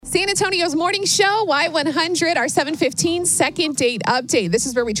San Antonio's morning show, Y100, our 7:15 second date update. This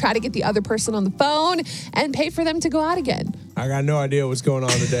is where we try to get the other person on the phone and pay for them to go out again. I got no idea what's going on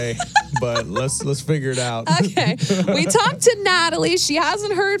today, but let's figure it out. Okay. We talked to Natalie. She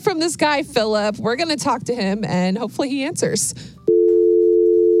hasn't heard from this guy, Philip. We're going to talk to him, and hopefully he answers.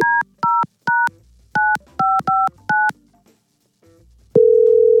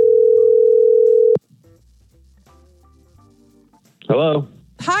 Hello.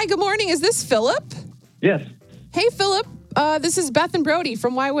 Hi, good morning. Is this Philip? Yes. Hey, Philip. This is Beth and Brody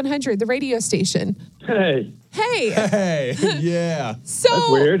from Y100, the radio station. Hey. Hey. Hey, yeah. So,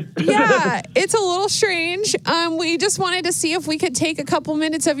 That's weird. Yeah, it's a little strange. We just wanted to see if we could take a couple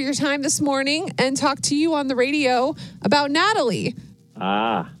minutes of your time this morning and talk to you on the radio about Natalie.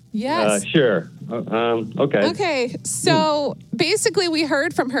 Yes. Sure. Okay. Okay, so basically we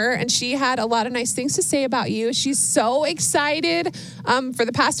heard from her and she had a lot of nice things to say about you. She's so excited for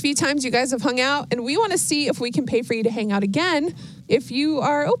the past few times you guys have hung out, and we want to see if we can pay for you to hang out again if you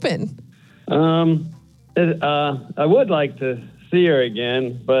are open. I would like to see her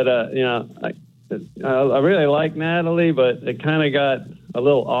again, but, I really like Natalie, but it kind of got a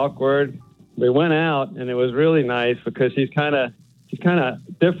little awkward. We went out and it was really nice because she's kind of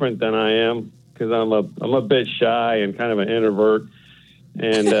different than I am because I'm a bit shy and kind of an introvert.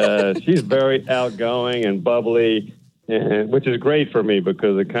 And she's very outgoing and bubbly, which is great for me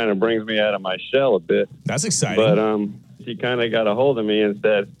because it kind of brings me out of my shell a bit. That's exciting. But she kind of got a hold of me and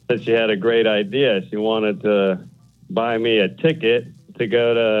said that she had a great idea. She wanted to buy me a ticket to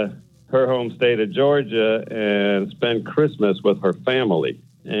go to her home state of Georgia and spend Christmas with her family.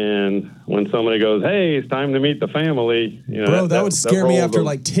 And when somebody goes, hey, it's time to meet the family, Bro, that would scare me after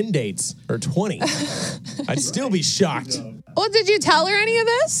like 10 dates or 20. I'd still be shocked. Well, did you tell her any of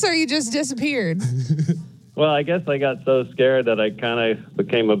this or you just disappeared? Well, I guess I got so scared that I kind of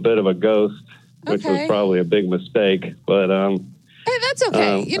became a bit of a ghost, which was probably a big mistake. But hey, that's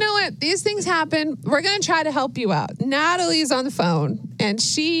okay. You know what? These things happen. We're going to try to help you out. Natalie's on the phone, and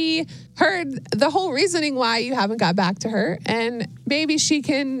she heard the whole reasoning why you haven't got back to her, and maybe she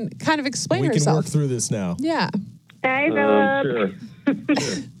can kind of explain herself. We can work through this now. Yeah. Hi, Philip.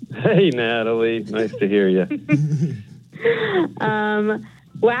 Sure. Hey, Natalie. Nice to hear you.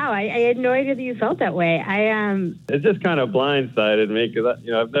 Wow, I had no idea that you felt that way. It just kind of blindsided me because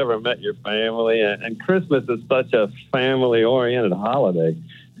I've never met your family, and Christmas is such a family-oriented holiday.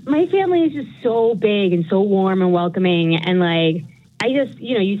 My family is just so big and so warm and welcoming, and I just,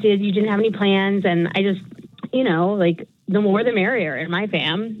 you said you didn't have any plans, and I just, the more the merrier in my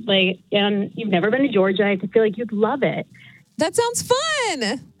fam. And you've never been to Georgia. I feel like you'd love it. That sounds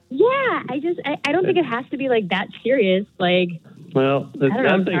fun. Yeah, I don't think it has to be that serious. Well, I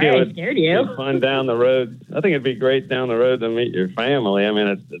think it would be fun down the road. I think it'd be great down the road to meet your family. I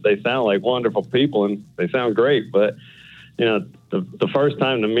mean, they sound like wonderful people and they sound great, but the first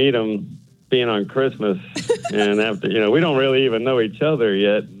time to meet them being on Christmas and after, we don't really even know each other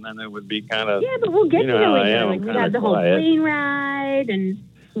yet, and then it would be kind of but we'll get to know each other. We had the whole quiet. plane ride, and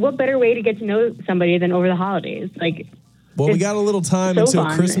what better way to get to know somebody than over the holidays? Well, we got a little time so until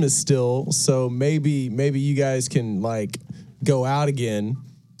fun. Christmas still, so maybe you guys can go out again,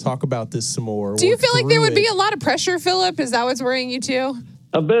 talk about this some more. Do you feel like there would be a lot of pressure, Philip? Is that what's worrying you too?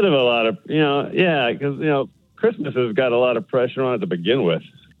 A bit of a lot of, yeah, because, Christmas has got a lot of pressure on it to begin with.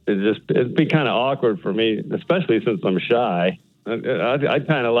 It'd be kind of awkward for me, especially since I'm shy. I'd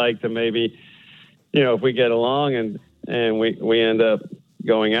kind of like to maybe, if we get along and we end up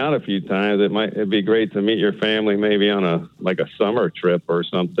going out a few times, it'd be great to meet your family maybe on a summer trip or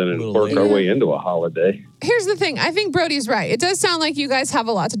something and work our way into a holiday. Here's the thing. I think Brody's right. It does sound like you guys have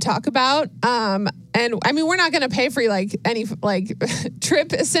a lot to talk about. And I mean, we're not going to pay for any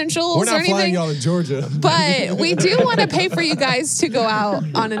trip essentials We're not or anything. flying y'all to Georgia. But we do want to pay for you guys to go out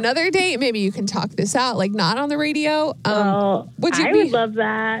on another date. Maybe you can talk this out, not on the radio. I would love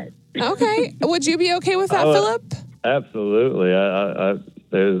that. Okay. Would you be okay with that, Philip? Absolutely.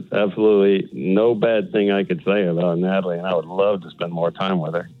 There's absolutely no bad thing I could say about Natalie, and I would love to spend more time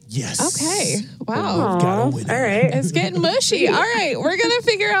with her. Yes. Okay. Wow. All right. It's getting mushy. All right. We're going to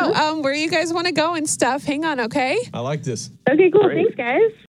figure out where you guys want to go and stuff. Hang on, okay? I like this. Okay, cool. Great. Thanks, guys.